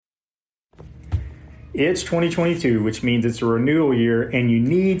It's 2022, which means it's a renewal year, and you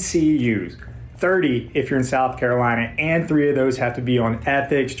need CEUs. 30 if you're in South Carolina, and 3 of those have to be on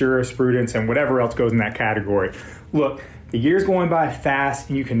ethics, jurisprudence, and whatever else goes in that category. Look, the year's going by fast,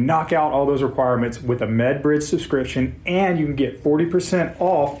 and you can knock out all those requirements with a MedBridge subscription, and you can get 40%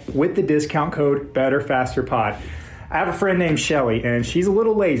 off with the discount code BetterFasterPod. I have a friend named Shelly, and she's a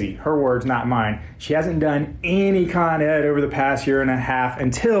little lazy. Her words, not mine. She hasn't done any Con Ed over the past year and a half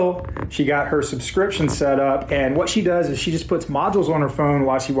until she got her subscription set up. And what she does is she just puts modules on her phone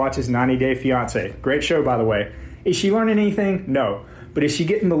while she watches 90 Day Fiance. Great show, by the way. Is she learning anything? No. But is she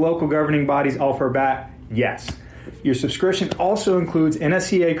getting the local governing bodies off her back? Yes. Your subscription also includes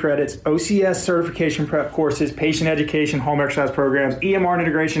NSCA credits, OCS certification prep courses, patient education, home exercise programs, EMR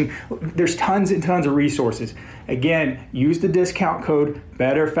integration. There's tons and tons of resources. Again, use the discount code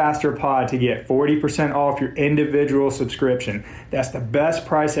BetterFasterPod to get 40% off your individual subscription. That's the best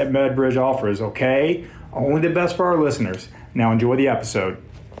price that MedBridge offers, okay? Only the best for our listeners. Now enjoy the episode.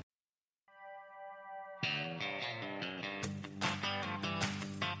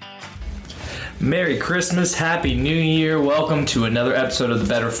 Merry Christmas, Happy New Year. Welcome to another episode of the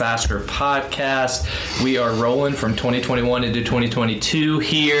Better Faster podcast. We are rolling from 2021 into 2022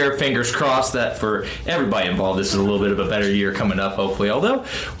 here. Fingers crossed that for everybody involved, this is a little bit of a better year coming up, hopefully. Although,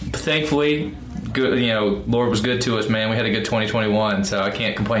 thankfully, good, Lord was good to us, man. We had a good 2021, so I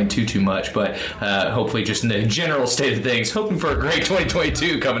can't complain too much. But hopefully, just in the general state of things, hoping for a great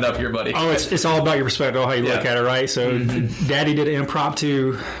 2022 coming up here, buddy. Oh, it's all about your perspective, how you look at it, right? So, Daddy did an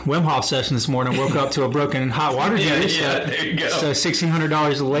impromptu Wim Hof session this morning. Woke up to a broken hot water heater. There you go. So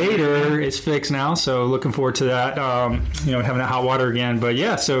 $1,600 later, it's fixed now. So looking forward to that. Having that hot water again. But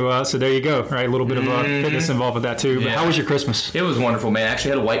yeah, so there you go. Right, a little bit of fitness involved with that too. But how was your Christmas? It was wonderful, man. I actually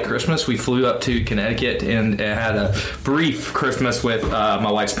had a white Christmas. We flew up to Connecticut and had a brief Christmas with my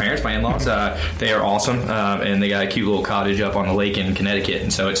wife's parents, my in-laws. They are awesome, and they got a cute little cottage up on the lake in Connecticut,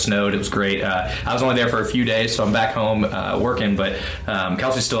 and so it snowed. It was great. I was only there for a few days, so I'm back home working, but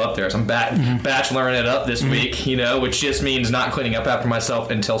Kelsey's still up there, so I'm bacheloring it up this week, which just means not cleaning up after myself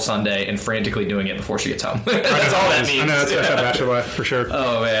until Sunday and frantically doing it before she gets home. That's all that means. I know, that's bachelor life for sure.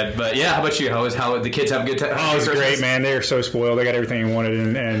 Oh, man. But yeah, how about you? How the kids have a good time? Oh, it's great, man. They're so spoiled. They got everything you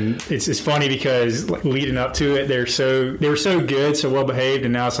wanted, and it's funny because leading up to it, they were so good, so well behaved,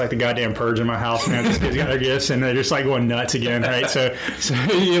 and now it's like the goddamn purge in my house, man. These kids got their gifts, and they're just like going nuts again, right? So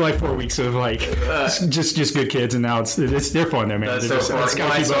like 4 weeks of like just good kids, and now it's they're fun there, man. That's so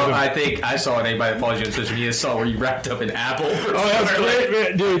fun. I think I saw anybody follows you on social media saw where you wrapped up an apple. That was great,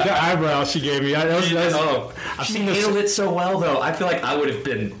 man. Dude. The eyebrow she gave me. I've seen handled it so well though. I feel like I would have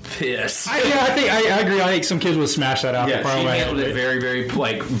been pissed. I agree. I think some kids would smash that out. Yeah, she handled it very, very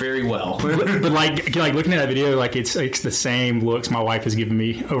very well. But like looking at that video, like it's the same looks my wife has given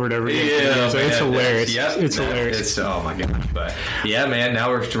me over and over again. Yeah, so it's hilarious. It's hilarious. Oh my god! But yeah, man, now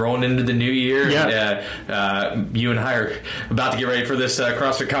we're rolling into the new year. Yeah. You and I are about to get ready for this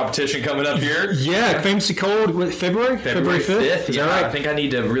CrossFit competition coming up here. Yeah, famously cold. February 5th. Is that right? I think I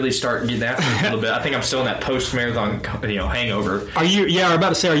need to really start getting after it a little bit. I think I'm still in that post-marathon, hangover. Are you? Yeah, I'm about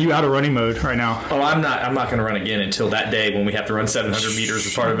to say, are you out of running mode right now? Oh, I'm not. I'm not going to run again until that day when we have to run 700 meters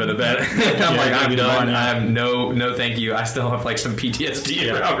as part of an event. I'm done. I'm no, thank you. I still have like some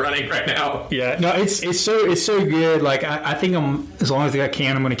PTSD around running right now. Yeah, no, it's so good. Like I think as long as I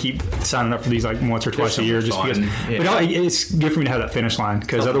can, I'm going to keep signing up for these like once or twice a year, just because. Yeah. But it's good for me to have that finish line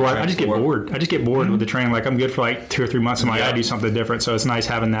because otherwise I just get bored. I just get bored with the training. Like I'm good for like 2 or 3 months, and I gotta do something different. So it's nice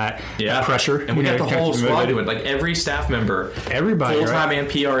having that pressure. And we got the whole squad doing it. Like every staff member, everybody, full-time and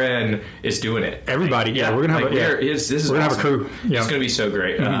PRN is doing it. Everybody, we're gonna have we're gonna have a crew. Yeah. It's gonna be so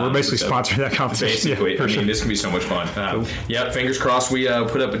great. We're basically sponsoring that competition. Basically, sure. This can be so much fun. Fingers crossed. We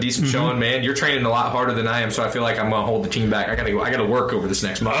put up a decent showing, man. You're training a lot harder than I am, so I feel like I'm gonna hold the team back. I gotta work over this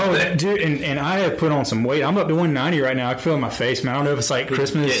next month. Oh, dude, and I have put on some weight. I'm up to 190 right now. I can feel it in my face, man. I don't know if it's like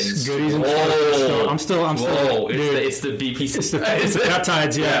Christmas goodies and stuff. I'm still. Dude, it's the BPC. It's the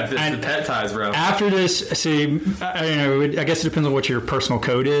peptides, yeah. It's the peptides, bro. After this, see, I guess it depends on what your personal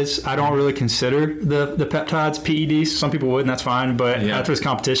code is. I don't really consider the peptides PEDs. Some people would, and that's fine. But after this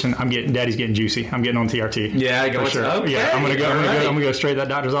competition, Daddy's getting juicy. I'm getting on TRT. Yeah, I go. For sure. Okay. Yeah, I'm gonna go straight to that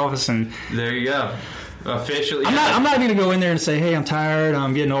doctor's office, and there you go. Officially. I'm not going to go in there and say, hey, I'm tired,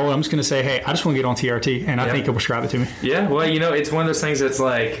 I'm getting old. I'm just going to say, hey, I just want to get on TRT, and I think he'll prescribe it to me. Yeah, well, it's one of those things that's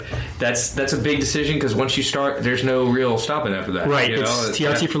like, that's a big decision, because once you start, there's no real stopping after that. Right, it's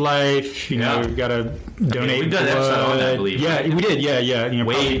TRT for life. You know, you've got to donate we've done that episode on that, I believe. Yeah, we did, yeah.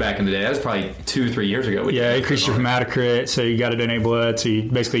 Way back in the day. That was probably 2 or 3 years ago. Yeah, increase your hematocrit, so you got to donate blood, so you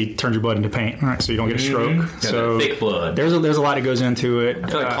basically turn your blood into paint, right? So you don't get a stroke. So thick blood. There's a lot that goes into it. I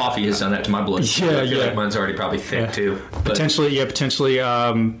feel like coffee has done that to my blood. I feel like mine's already probably thick too. But Potentially.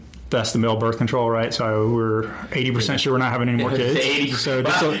 That's the male birth control, right? So we're 80% sure we're not having any more kids. 80%. So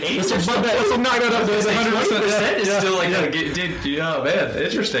let's knock that up to 100% is still like, oh man,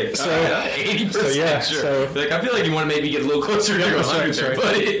 interesting. So 80% sure. Like, I feel like you want to maybe get a little closer to 100,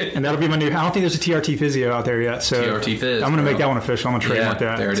 buddy. And that'll be my new. I don't think there's a TRT physio out there yet. So TRT phys. I'm going to make that one official. I'm going to trademark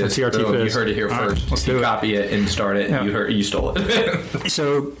that. There it is. TRT phys. You heard it here first. Let's do it. Copy it and start it. Yeah. You stole it.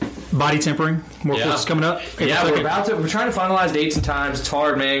 So body tempering, more courses coming up. We're trying to finalize dates and times. It's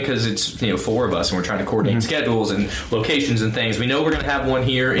hard, man, because it's 4 of us and we're trying to coordinate schedules and locations and things. We know we're going to have one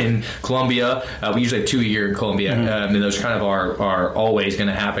here in Columbia. We usually have 2 a year in Columbia, and those kind of are always going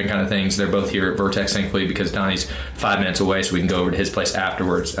to happen kind of things. They're both here at Vertex, thankfully, because Donnie's 5 minutes away, so we can go over to his place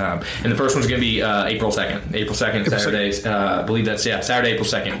afterwards. And the first one's going to be April 2nd, Saturdays. I believe that's Saturday, April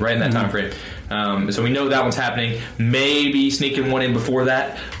 2nd, right in that time frame. So we know that one's happening. Maybe sneaking one in before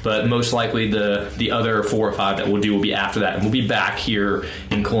that, but most likely the other 4 or 5 that we'll do will be after that. And we'll be back here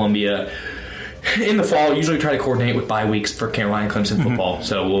in Columbia in the fall. Usually try to coordinate with bye weeks for Carolina Clemson football.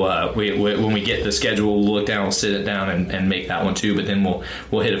 So we'll when we get the schedule, we'll look down, we'll sit it down and make that one too. But then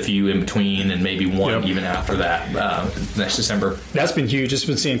we'll hit a few in between and maybe one even after that next December. That's been huge. It's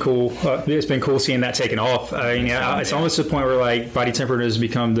been it's been cool seeing that taken off. It's almost to the point where like body tempering has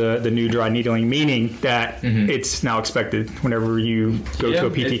become the new dry needling, meaning that it's now expected whenever you go to a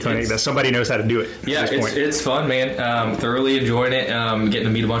PT clinic that somebody knows how to do it. Yeah, it's fun, man. Thoroughly enjoying it. Getting to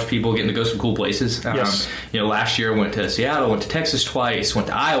meet a bunch of people, getting to go some cool places. Last year I went to Seattle, went to Texas twice, went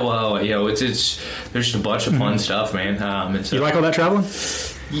to Iowa. There's just a bunch of fun stuff, man. You like all that traveling?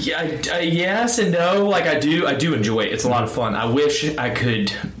 Yeah, yes and no. Like I do enjoy it. It's a lot of fun. I wish I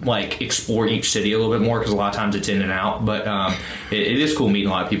could like explore each city a little bit more because a lot of times it's in and out. But it is cool meeting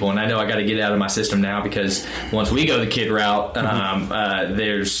a lot of people, and I know I got to get it out of my system now because once we go the kid route,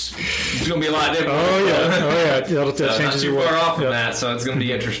 there's going to be a lot different. Oh yeah, that'll change not too far off from that, so it's going to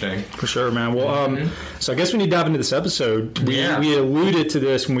be interesting for sure, man. Well, so I guess we need to dive into this episode. We alluded to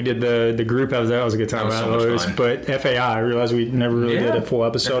this when we did the group. That was a good time. That was so much fun. But FAI, I realized we never really did a full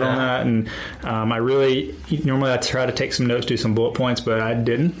episode on that, and normally I try to take some notes, do some bullet points, but I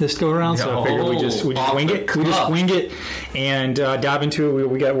didn't this go around, so I figured we just wing it. We just wing it and dive into it.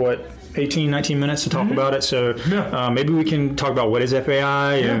 We got 18-19 minutes to talk about it, so maybe we can talk about what is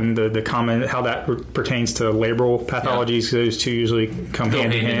FAI and the common how that pertains to labral pathologies. Those two usually come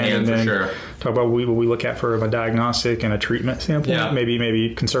hand in hand, and then talk about what we look at for a diagnostic and a treatment standpoint.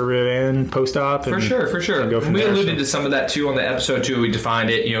 Maybe conservative and post-op. For sure. We alluded to some of that too on the episode too. We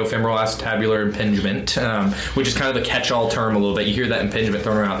defined it, femoral acetabular impingement, which is kind of a catch-all term a little bit. You hear that impingement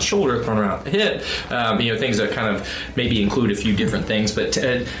thrown around the shoulder, thrown around the hip, things that kind of maybe include a few different things. But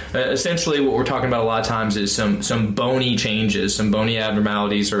essentially what we're talking about a lot of times is some bony changes, some bony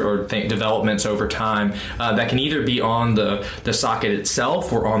abnormalities or developments over time that can either be on the socket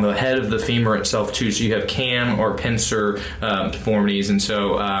itself or on the head of the femur itself too. So you have cam or pincer deformities, and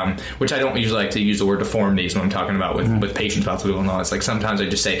so which I don't usually like to use the word deformities when I'm talking about with patients about what's going on. It's like sometimes I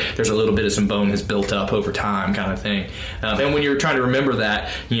just say there's a little bit of some bone has built up over time kind of thing. And when you're trying to remember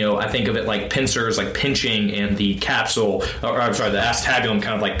that, I think of it like pincers, like pinching, and the capsule, the acetabulum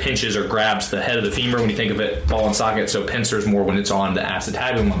kind of like pinches or grabs the head of the femur when you think of it ball and socket. So pincers more when it's on the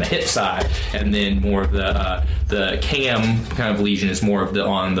acetabulum on the hip side, and then more of the cam kind of lesion is more of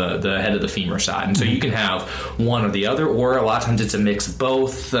on the head of the femur side. And so you can have one or the other, or a lot of times it's a mix of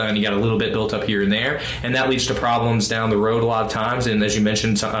both, and you got a little bit built up here and there, and that leads to problems down the road a lot of times, and as you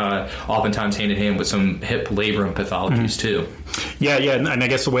mentioned, oftentimes hand in hand with some hip labrum pathologies too. Yeah, and I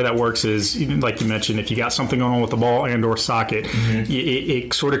guess the way that works is, like you mentioned, if you got something going on with the ball and or socket,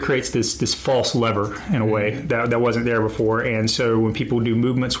 it sort of creates this false lever in a way that wasn't there before. And so when people do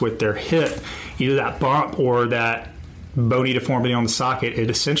movements with their hip, either that bump or that bony deformity on the socket, it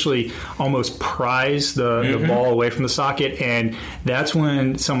essentially almost pries the ball away from the socket, and that's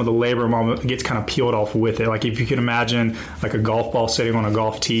when some of the labrum gets kind of peeled off with it. Like if you can imagine like a golf ball sitting on a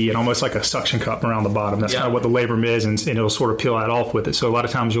golf tee and almost like a suction cup around the bottom, that's kind of what the labrum is, and it'll sort of peel that off with it. So a lot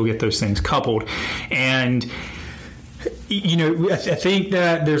of times you'll get those things coupled, and I think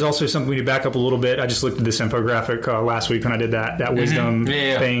that there's also something we need to back up a little bit. I just looked at this infographic last week when I did that wisdom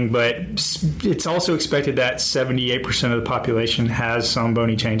thing, but it's also expected that 78% of the population has some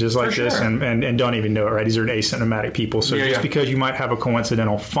bony changes like this and don't even know it, right? These are asymptomatic people. So just because you might have a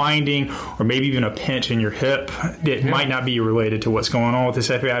coincidental finding or maybe even a pinch in your hip, it might not be related to what's going on with this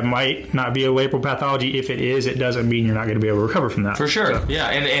FAI. It might not be a labral pathology. If it is, it doesn't mean you're not going to be able to recover from that. For sure. So. Yeah,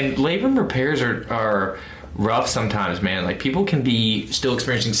 and labrum repairs are rough sometimes, man. Like, people can be still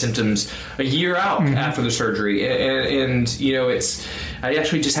experiencing symptoms a year out after the surgery, and it's. I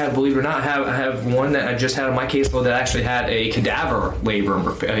actually just had, believe it or not, I have one that I just had on my caseload that actually had a cadaver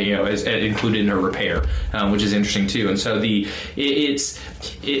labrum, as included in her repair, which is interesting too. And so it's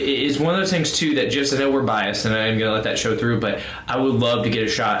one of those things too that just, I know we're biased, and I'm going to let that show through, but I would love to get a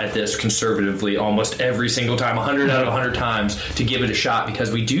shot at this conservatively almost every single time, 100 out of 100 times, to give it a shot,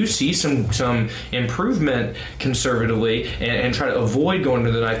 because we do see some improvement conservatively, and try to avoid going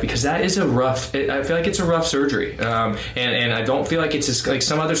to the knife, because that is I feel like it's a rough surgery, and I don't feel like it's like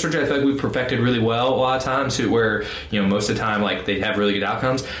some other surgery. I feel like we've perfected really well a lot of times, where most of the time, like, they have really good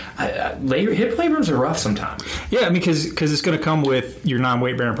outcomes. Hip labrums are rough sometimes. Yeah, I mean, because it's going to come with your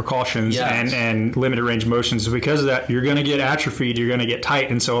non-weight bearing precautions and limited range of motion. So because of that, you're going to get atrophied, you're going to get tight,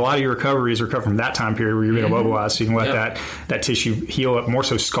 and so a lot of your recovery is recovered from that time period where you're being immobilized. So you can let that tissue heal up, more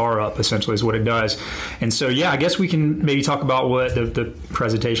so scar up, essentially, is what it does. And so I guess we can maybe talk about what the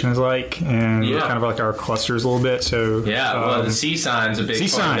presentation is like, and kind of like our clusters a little bit. So well, the C sign is a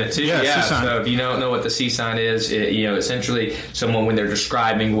big part of it too. So if you don't know what the C sign is, essentially someone, when they're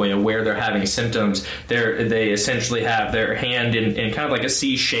describing where they're having symptoms, they essentially have their hand in kind of like a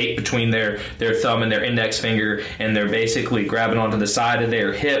C shape between their thumb and their index finger, and they're basically grabbing onto the side of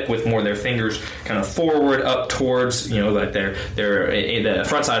their hip with more of their fingers kind of forward up towards like the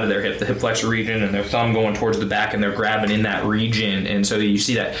front side of their hip, the hip flexor region, and their thumb going towards the back, and they're grabbing in that region. And so you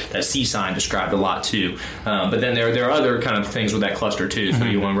see that C sign described a lot too. But then there are other kind of things with that cluster too. So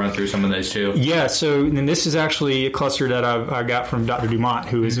you want to run through some of those too? Yeah. So and this is actually a cluster that I got from Dr. Dumont,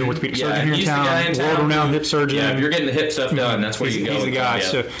 who is an orthopedic surgeon here in town, world-renowned hip surgeon. Yeah, if you're getting the hip stuff done, that's where you go. He's the guy.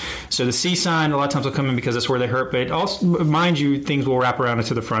 So the C sign, a lot of times will come in because that's where they hurt. But also, mind you, things will wrap around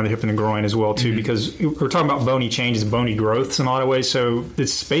into the front of the hip and the groin as well too, because we're talking about bony changes, bony growths in a lot of ways. So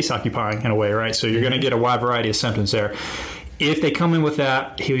it's space occupying in a way, right? So you're going to get a wide variety of symptoms there. If they come in with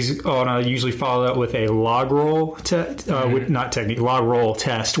that, he's going to usually follow that with a log roll log roll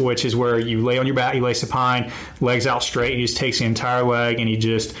test, which is where you lay on your back, you lay supine, legs out straight, he just takes the entire leg and he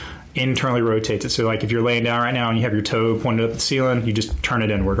just internally rotates it. So like if you're laying down right now and you have your toe pointed up at the ceiling, you just turn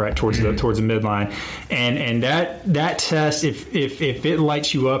it inward, right, towards the midline. And that test, if it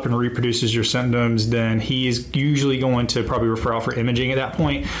lights you up and reproduces your symptoms, then he is usually going to probably refer out for imaging at that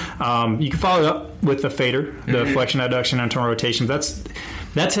point. You can follow it up with the fader, the flexion, adduction, internal rotation.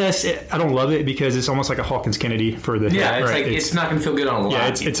 That test, I don't love it because it's almost like a Hawkins-Kennedy for the hip. It's like it's not going to feel good on a lot.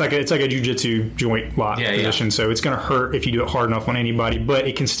 Yeah, it's like a jiu-jitsu joint lock position. So it's going to hurt if you do it hard enough on anybody, but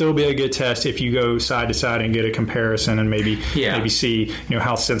it can still be a good test if you go side to side and get a comparison and maybe see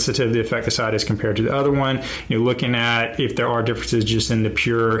how sensitive the affected side is compared to the other one. Looking at if there are differences just in the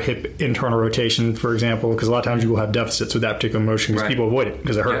pure hip internal rotation, for example, because a lot of times you will have deficits with that particular motion because people avoid it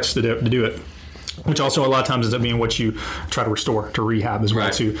because it hurts to do it. Which also a lot of times ends up being what you try to restore to rehab as well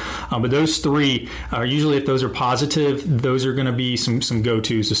too. But those three are usually, if those are positive, those are going to be some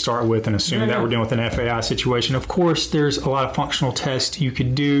go-tos to start with, and assuming that we're dealing with an FAI situation. Of course, there's a lot of functional tests you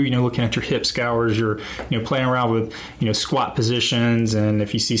could do. Looking at your hip scours, you're playing around with squat positions, and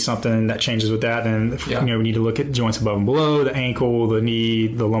if you see something that changes with that, then we need to look at joints above and below, the ankle, the knee,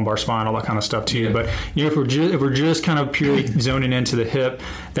 the lumbar spine, all that kind of stuff too. But if we're just kind of purely zoning into the hip,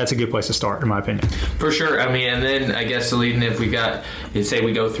 that's a good place to start, in my opinion. For sure. I mean, and then I guess leading, if we got, say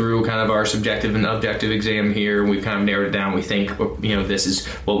we go through kind of our subjective and objective exam here, and we've kind of narrowed it down, we think, this is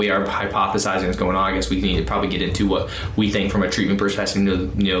what we are hypothesizing is going on. I guess we need to probably get into what we think from a treatment perspective,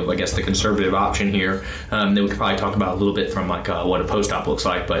 I guess the conservative option here. Then we could probably talk about a little bit from like what a post-op looks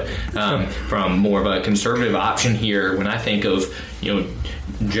like, but from more of a conservative option here, when I think of,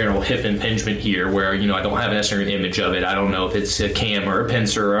 general hip impingement here, where I don't have necessarily an image of it. I don't know if it's a cam or a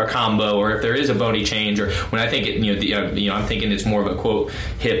pincer or a combo, or if there is a bony change. Or when I think it, I'm thinking it's more of a quote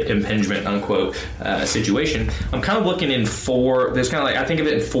hip impingement unquote situation. I'm kind of looking in four. There's kind of like, I think of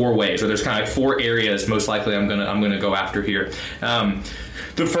it in four ways, or there's kind of like four areas most likely I'm gonna go after here.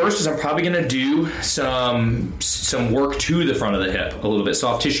 The first is I'm probably going to do some work to the front of the hip a little bit,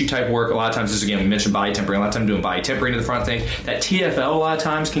 soft tissue type work. A lot of times, we mentioned body tempering. A lot of times I'm doing body tempering to the front thing. That TFL a lot of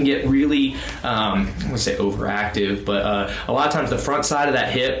times can get really, I wouldn't say overactive, but a lot of times the front side of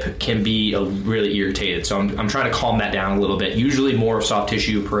that hip can be really irritated. So I'm trying to calm that down a little bit. Usually more of soft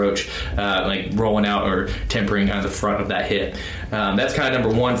tissue approach, like rolling out or tempering kind of the front of that hip. That's kind of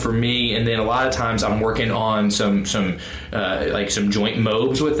number one for me. And then a lot of times I'm working on some joint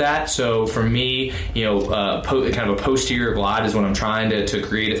mobs with that. So for me, kind of a posterior glide is what I'm trying to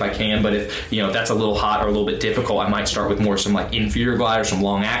create if I can. But if that's a little hot or a little bit difficult, I might start with more some like inferior glide or some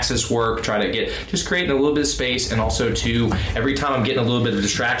long axis work. Try to get just creating a little bit of space, and also too, every time I'm getting a little bit of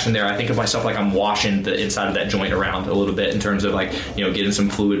distraction there, I think of myself like I'm washing the inside of that joint around a little bit in terms of like getting some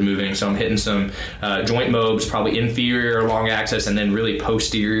fluid moving. So I'm hitting some joint mobs, probably inferior or long axis, and then really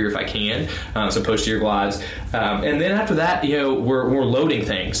posterior if I can. So posterior glides, and then after that, we're loading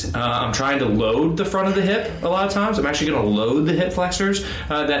things. I'm trying to load the front of the hip a lot of times. I'm actually going to load the hip flexors,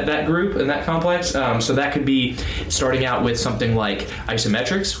 that group and that complex. So that could be starting out with something like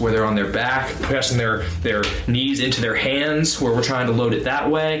isometrics, where they're on their back, pressing their knees into their hands, where we're trying to load it that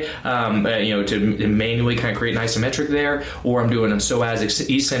way, to manually kind of create an isometric there. Or I'm doing a psoas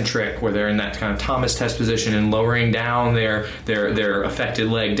eccentric, where they're in that kind of Thomas test position and lowering down their affected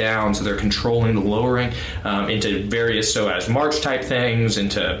leg down, so they're controlling the lowering into various psoas march type things,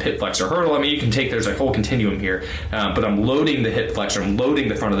 into hip flexor hurdle. I mean, you can take, there's a whole continuum here, but I'm loading the hip flexor, I'm loading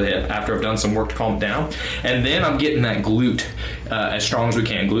the front of the hip after I've done some work to calm it down, and then I'm getting that glute as strong as we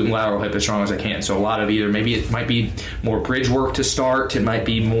can, glute and lateral hip as strong as I can. So a lot of maybe it might be more bridge work to start, it might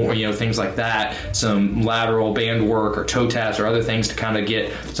be more things like that, some lateral band work or toe taps or other things to kind of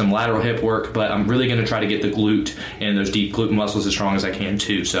get some lateral hip work, but I'm really going to try to get the glute and those deep glute muscles as strong as I can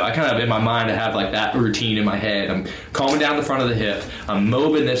too. So I kind of, in my mind, I have like that routine in my head. I'm calming down the front of the hip, I'm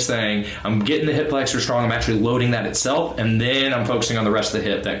mobbing this thing, I'm getting the hip flexor strong, I'm actually loading that itself, and then I'm focusing on the rest of the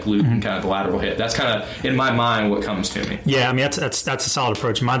hip, that glute and kind of the lateral hip. That's kind of, in my mind, what comes to me. Yeah, I mean, that's a solid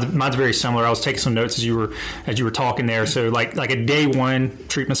approach. Mine's very similar. I was taking some notes as you were talking there. So like a day one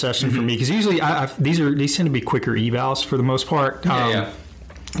treatment session for me, because usually these tend to be quicker evals for the most part.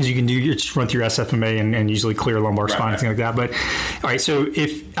 As you can do, you just run through SFMA and usually clear lumbar spine and things like that. But all right, so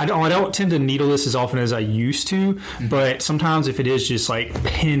if I don't tend to needle this as often as I used to, but sometimes if it is just like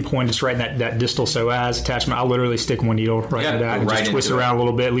pinpoint, just right in that distal psoas attachment, I'll literally stick one needle right into that and just twist it around a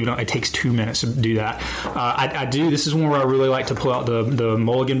little bit. Leave it on. It takes 2 minutes to do that. I do. This is one where I really like to pull out the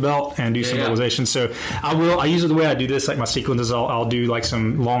Mulligan belt and do some mobilization. So I usually, the way I do this, like my sequences, I'll do like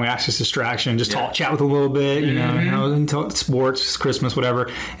some long axis distraction, just chat with a little bit, talk sports, Christmas, whatever.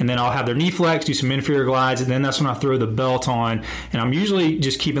 And then I'll have their knee flex, do some inferior glides, and then that's when I throw the belt on. And I'm usually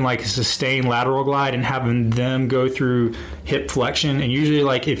just keeping like a sustained lateral glide and having them go through hip flexion. And usually,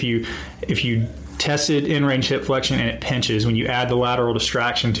 like if you tested in-range hip flexion and it pinches, when you add the lateral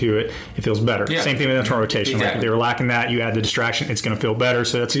distraction to it, it feels better. Same thing with internal rotation. Exactly. Like if they were lacking that, you add the distraction, it's going to feel better.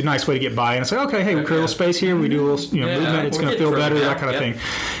 So that's a nice way to get by. And it's like, okay, hey, we create a little space here, we do a little movement, it's going to feel better, that kind of thing.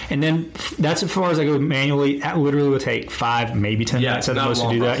 And then that's as far as I go manually. That literally will take 5, maybe 10 minutes at the most to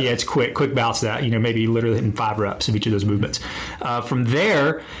do that. Yeah, it's quick bouts that, maybe literally hitting 5 reps of each of those movements. From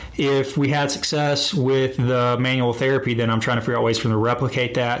there, if we had success with the manual therapy, then I'm trying to figure out ways for them to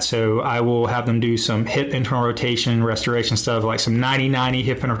replicate that. So I will have them do some hip internal rotation, restoration stuff, like some 90-90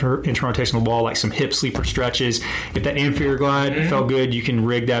 hip internal rotation on the wall, like some hip sleeper stretches. If that inferior glide felt good, you can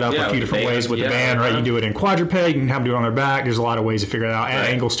rig that up a few different ways with the band, right? You can do it in quadruped, you can have them do it on their back. There's a lot of ways to figure it out. Add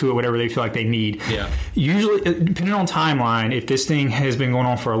angles to it, whatever they feel like they need. Usually, depending on timeline, if this thing has been going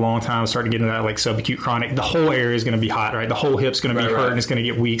on for a long time, starting to get into that like subacute chronic, the whole area is going to be hot, right? The whole hip's going to be hurt and it's going to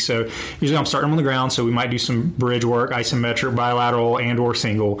get weak. So usually I'm starting them on the ground. So we might do some bridge work, isometric, bilateral, and or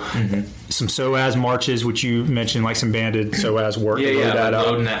single. Some psoas marches, which you mentioned, like some banded psoas work.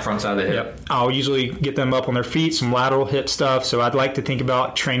 Loading that front side of the hip. I'll usually get them up on their feet, some lateral hip stuff. So I'd like to think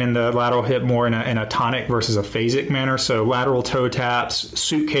about training the lateral hip more in a tonic versus a phasic manner. So lateral toe taps,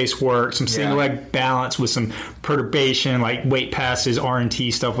 suitcase work, some single leg balance with some perturbation, like weight passes,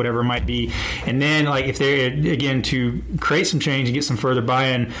 R&T stuff, whatever it might be. And then, like, if they're, again, to create some change and get some further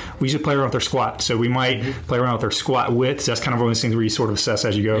buy-in, we usually play around with their squat. So we might play around with their squat widths. That's kind of one of those things where you sort of assess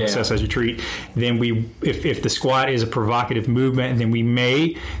as you go, assess as you treat. Then if the squat is a provocative movement, then we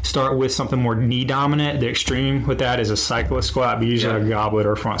may start with something more knee dominant. The extreme with that is a cyclist squat, but usually a goblet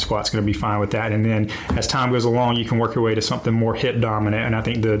or a front squat's going to be fine with that. And then as time goes along, you can work your way to something more hip dominant. And I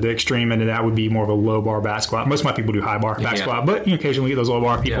think the extreme end of that would be more of a low bar back squat. Most of my people do high bar back squat, but occasionally we get those low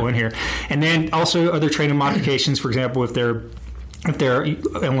bar people in here. And then also other training modifications. For example, if they're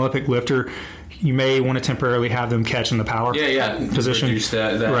an Olympic lifter, you may want to temporarily have them catch in the power position. Reduce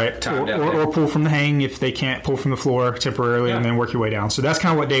that right. time down Or pull from the hang if they can't pull from the floor temporarily, and then work your way down. So that's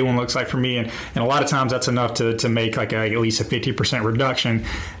kind of what day one looks like for me. And a lot of times that's enough to make like at least a 50% reduction.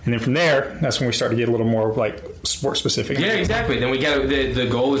 And then from there, that's when we start to get a little more like sport specific. Yeah, exactly. Then we got the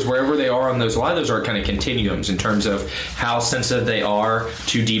goal is wherever they are on those. A lot of those are kind of continuums in terms of how sensitive they are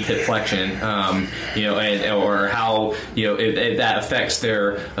to deep hip flexion, or how if that affects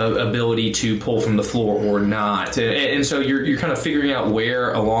their ability to pull from the floor or not. And so you're kind of figuring out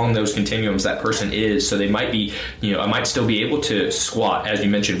where along those continuums that person is. So they might be, I might still be able to squat, as you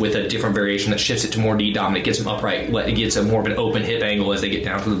mentioned, with a different variation that shifts it to more D dominant, gets them upright, it gets a more of an open hip angle as they get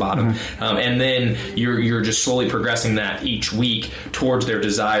down to the bottom. And then you're just slowly progressing that each week towards their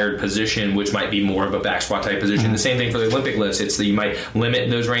desired position, which might be more of a back squat type position. The same thing for the Olympic lifts. It's that you might limit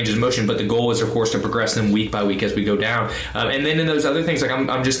those ranges of motion, but the goal is, of course, to progress them week by week as we go down. And then in those other things, like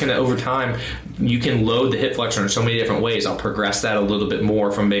I'm just going to, over time, you can load the hip flexor in so many different ways. I'll progress that a little bit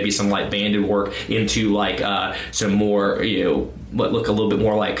more from maybe some light banded work into like some more, what look a little bit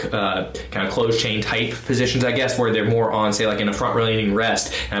more like kind of closed chain type positions, I guess, where they're more on, say, like in a front leaning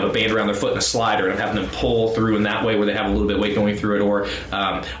rest, and have a band around their foot and a slider, and I'm having them pull through in that way where they have a little bit of weight going through it, or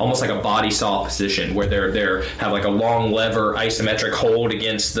almost like a body saw position where they're have like a long lever isometric hold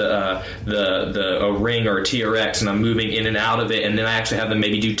against a ring or a TRX, and I'm moving in and out of it, and then I actually have them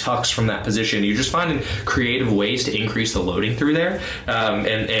maybe do tucks from that position. You're just finding creative ways to increase the loading through there,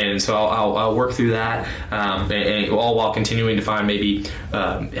 and so I'll work through that, and all while continuing to find maybe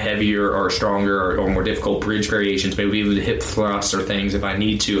heavier or stronger or more difficult bridge variations, maybe even the hip thrusts or things if I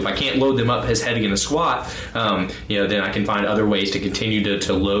need to. If I can't load them up as heavy in a squat, then I can find other ways to continue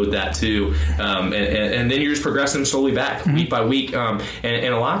to load that too. And then you're just progressing them slowly back week by week. And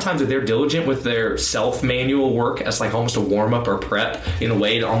a lot of times if they're diligent with their self-manual work as like almost a warm-up or prep in a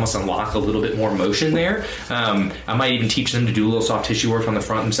way to almost unlock a little bit more motion there, I might even teach them to do a little soft tissue work on the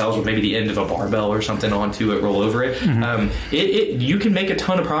front themselves with maybe the end of a barbell or something onto it, roll over it. You can make a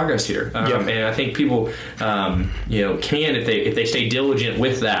ton of progress here. And I think people can, if they stay diligent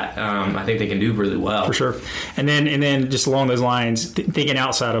with that, I think they can do really well. For sure. And then just along those lines, thinking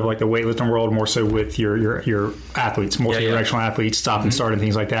outside of like the weightlifting world, more so with your athletes, multi-directional athletes, stop and start and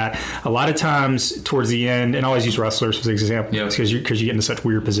things like that. A lot of times towards the end, and I always use wrestlers as an example, because you get into such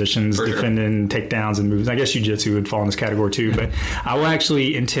weird positions, defending takedowns and moves. I guess jiu-jitsu would fall in this category too, but I will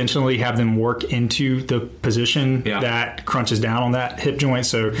actually intentionally have them work into the position that crunches down on that hip joint.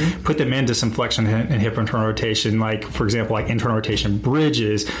 So put them into some flexion and hip internal rotation, like for example, like internal rotation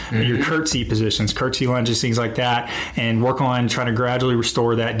bridges, your curtsy positions, curtsy lunges, things like that, and work on trying to gradually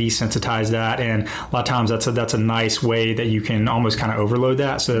restore that, desensitize that. And a lot of times that's a nice way that you can almost kind of overload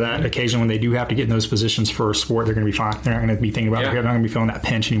that, so that occasionally when they do have to get in those positions for a sport, they're going to be fine. They're not going to be thinking about it. They're not going to be feeling that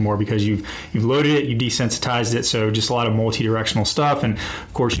pinch anymore because you've loaded it, you desensitized it. So just a lot of multi-directional stuff. And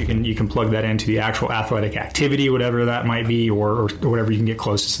of course you can plug that into the actual athletic activity, whatever that might be, or whatever you can get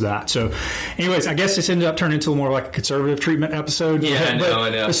closest to that. So anyways, I guess this ended up turning into more like a conservative treatment episode. I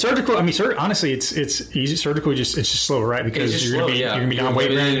know. The surgical, honestly, it's easy. Surgical, it's just slower, right? Because you're going to be down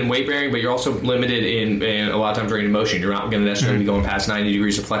weight bearing, but you're also limited in a lot of times range of motion. You're not going to necessarily be going past 90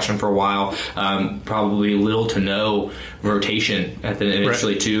 degrees of flexion for a while. Probably little to no rotation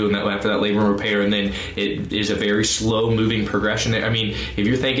initially too, and after that labor and repair, and then it is a very slow moving progression. I mean, if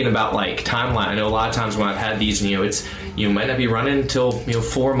you're thinking about like timeline, I know a lot of times when I've had these, it's might not be running until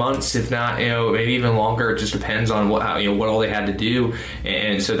 4 months, if not maybe even longer. It just depends on what all they had to do,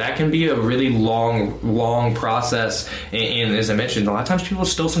 and so that can be a really long process. And as I mentioned, a lot of times people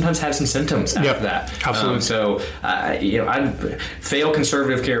still sometimes have some symptoms after that. Absolutely. I'd fail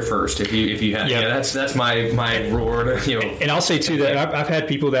conservative care first if you have. That's my reward. And I'll say too that I've had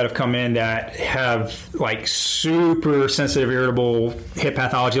people that have come in that have like super sensitive, irritable hip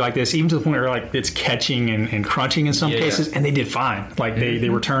pathology like this, even to the point where like it's catching and crunching in some cases, and they did fine. Like they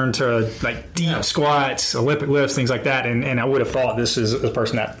returned to like deep squats, Olympic lifts, things like that. And I would have thought this is a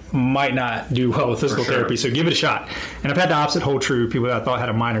person that might not do well with physical therapy. So give it a shot. And I've had the opposite hold true. People that I thought had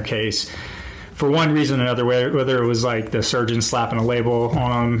a minor case, for one reason or another, whether it was like the surgeon slapping a label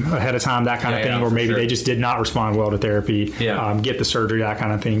on them ahead of time, that kind of thing, or maybe they just did not respond well to therapy, get the surgery, that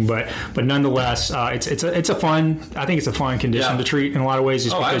kind of thing. But nonetheless, it's a fun, I think it's a fun condition to treat in a lot of ways,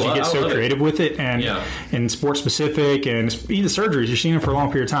 just because you get so creative with it, and sports specific, and even surgeries, you're seeing them for a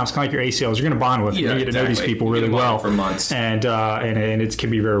long period of time. It's kind of like your ACLs, you're going to bond with them. You get to know these people really well for months, and it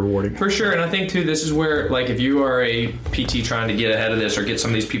can be very rewarding for sure. And I think too, this is where, like, if you are a PT trying to get ahead of this or get some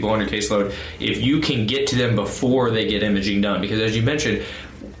of these people on your caseload, if you can get to them before they get imaging done, because as you mentioned,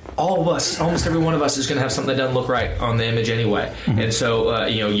 all of us, almost every one of us, is going to have something that doesn't look right on the image anyway. And so,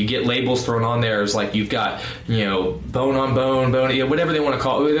 you get labels thrown on there as like you've got, bone on bone, whatever they want to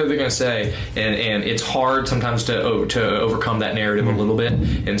call it, whatever they're going to say. And it's hard sometimes to overcome that narrative a little bit.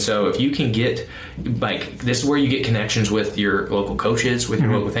 And so if you can get, like, this is where you get connections with your local coaches, with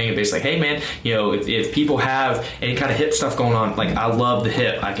your local thing, and basically, hey, man, if people have any kind of hip stuff going on, like, I love the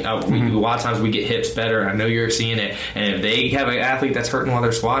hip. A lot of times we get hips better. I know you're seeing it. And if they have an athlete that's hurting while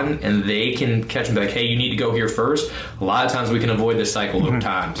they're squatting, and they can catch them, like, hey, you need to go here first, a lot of times we can avoid this cycle over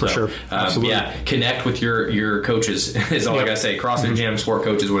time. For sure. Connect with your coaches is all I gotta say. CrossFit gym, sport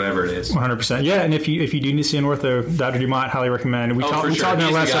coaches, whatever it is. 100%. Yeah, and if you do need to see an ortho, Dr. Dumont, highly recommend. We talked about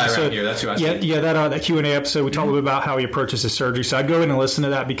that last episode. That's who I see. That Q&A episode, we talked a little bit about how he approaches his surgery. So I'd go in and listen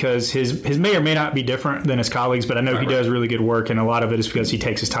to that, because his may or may not be different than his colleagues, but I know he does really good work, and a lot of it is because he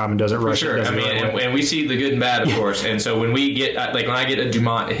takes his time and doesn't rush. For sure. And we see the good and bad, of course. And so when we get, like, when I get a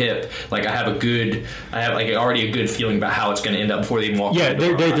Dumont hip, like, I have already a good feeling about how it's going to end up before they even walk. Yeah,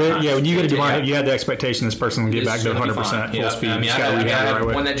 when you get a Dumont hip, you have the expectation this person will get back to 100% full speed. I have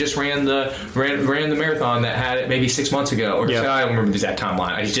one that just ran the marathon that had it maybe 6 months ago, or so I don't remember the exact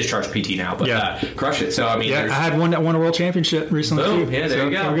timeline. I just discharged PT now, but crushed it. So I mean, I had one that won a world championship recently too. Yeah, there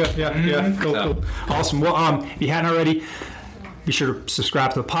you go. Cool. Awesome. Well, if you hadn't already, be sure to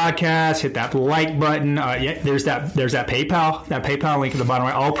subscribe to the podcast, hit that like button. There's that PayPal link at the bottom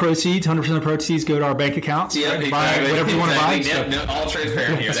right. All proceeds, 100% of proceeds go to our bank accounts. Yeah, buy whatever you want to buy. So. All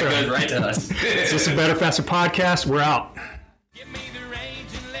transparent here. That goes right to us. It's just a Better Faster podcast. We're out. Give me the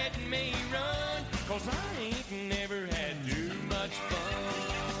reins and let me run, 'cause I ain't never had too much fun.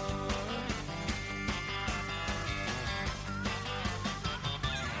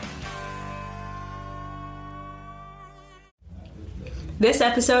 This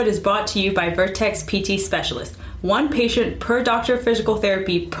episode is brought to you by Vertex PT Specialist. One patient per doctor of physical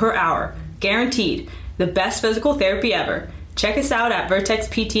therapy per hour. Guaranteed. The best physical therapy ever. Check us out at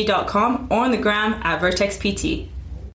vertexpt.com or on the gram at vertexpt.